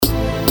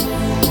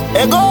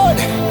A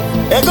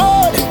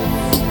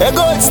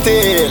good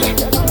still.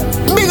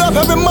 Big up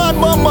every mad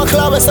bomber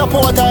club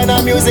supporter in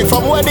our music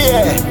from where they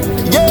are.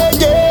 Yeah.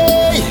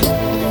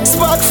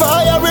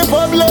 Sparkfire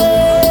Republic,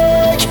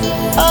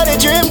 are the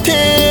dream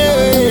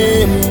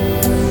team.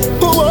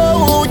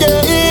 Whoa,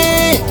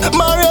 yeah.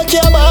 Mario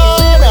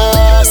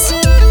Cabanas,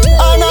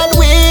 Anand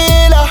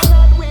Wheeler,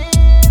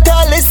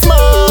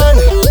 Talisman,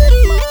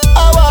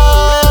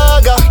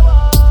 Awaga,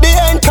 the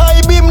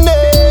entire Beam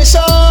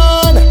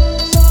Nation,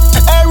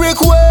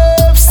 Eric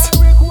Waves,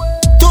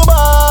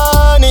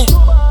 Tubani.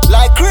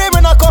 Like cream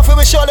in a coffee,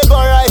 we surely go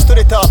rise to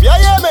the top. Yeah,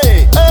 yeah,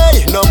 me.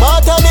 Hey, no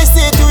matter the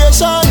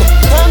situation,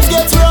 times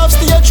get rough,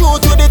 stay true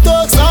to the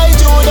talks. I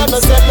do that, no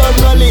sell out,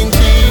 no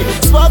Linky.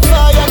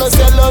 Sparkfire, no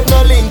sell out,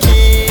 no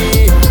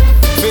Linky.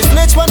 If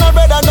snitch when I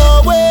brother,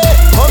 no way.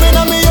 Coming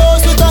on me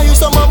house with a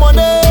use of my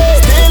money.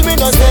 Still me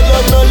no sell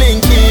out, no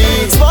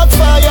Linky.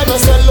 Sparkfire, no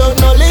sell out,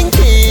 no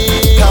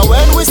Linky. Cause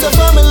when we say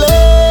family,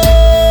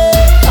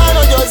 I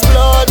know just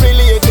blood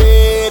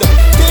related.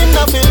 Team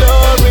not feel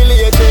love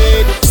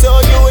related.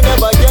 So you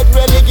never get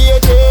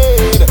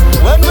relegated.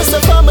 When we say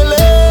family,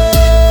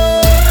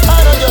 I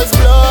know just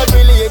blood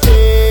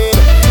related.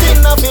 Team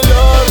not feel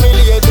love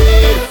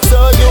related. So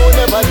you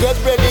never get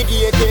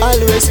relegated.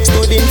 Always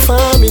stood in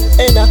for me,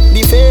 and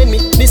defend me.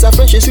 This a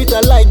fresh sweet I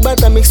like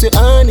butter mixed with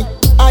honey.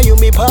 Are you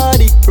me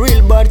party,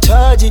 real bad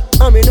chargy?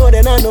 I me know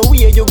then I know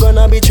where you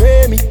gonna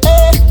betray me.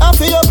 Hey, I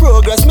feel your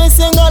progress, me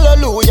sing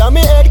hallelujah.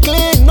 Me head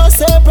clean, no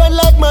separate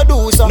like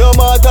Medusa. No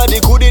matter the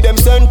goodie them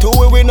send to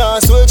we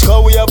not switch.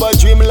 Cause we have a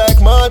dream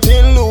like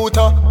Martin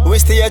Luther. We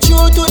stay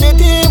true to the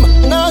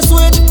team, not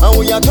switch. And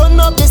we are turn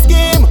up the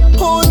scheme.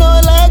 Who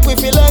know like we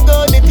feel like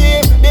God the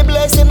team. The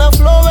blessing a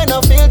flow when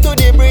I feel to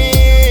the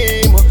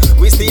brim.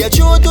 We stay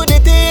true to the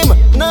team,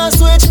 not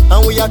switch.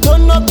 And we are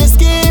turn up the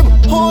scheme.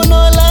 Who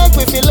know like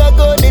we feel like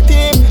God the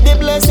team. The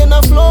blessing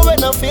a flow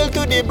when I feel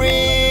to the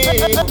brim.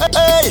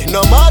 Hey,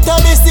 no matter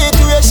the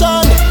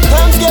situation,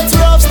 times get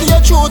rough, stay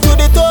true to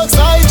the talks.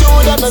 I do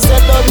that, no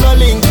sell out, no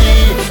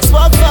Linky.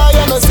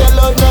 Sparkfire, no sell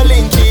out, no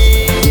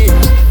Linky.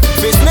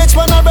 If snitch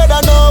when I brother,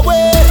 no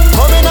way.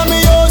 Coming on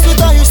me house with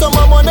a use of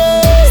my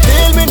money.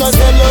 Still me no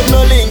sell out,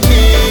 no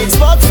Linky.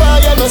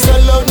 Sparkfire, no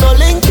sell out, no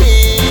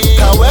Linky.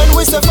 Cause when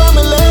we say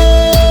family,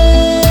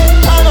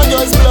 I know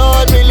just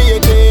blood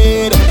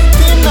related.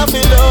 Team not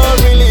feel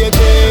love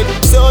related.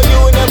 So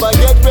you never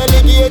get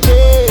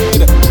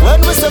relegated.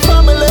 When we say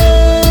family,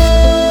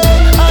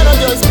 I know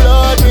just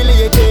blood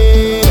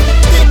related.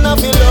 Team not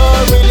feel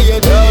love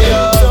related.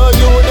 So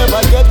you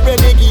never get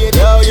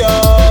relegated.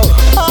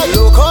 I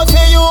look out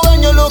for you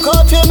and you look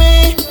out for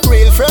me.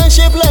 Real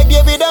friendship like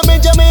David and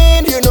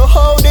Benjamin. You know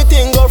how the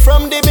thing go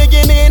from the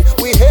beginning.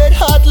 We head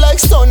hot like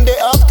Sunday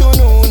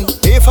afternoon.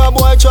 If a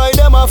boy try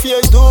them a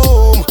face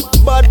doom.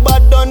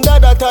 Bad done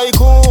that a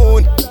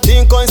tycoon.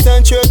 Think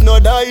concentrate, no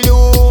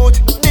dilute.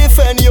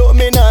 Defend you,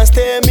 me not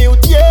stay mute,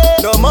 yeah.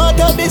 No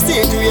matter the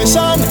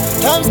situation,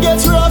 times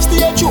gets rough,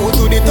 stay true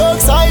to the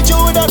talks. I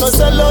Judah, no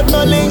sell out,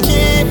 no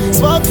Linky.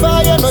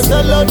 Sparkfire, no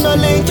sell out, no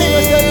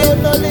Linky.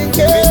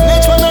 If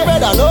snitch when I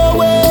brother, no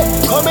way.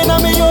 Coming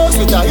on me house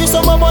with a use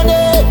of my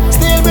money.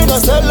 Still me no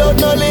sell out,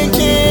 no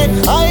Linky.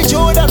 I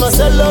Judah, no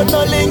sell out,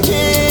 no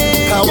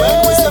Linky. Cause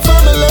when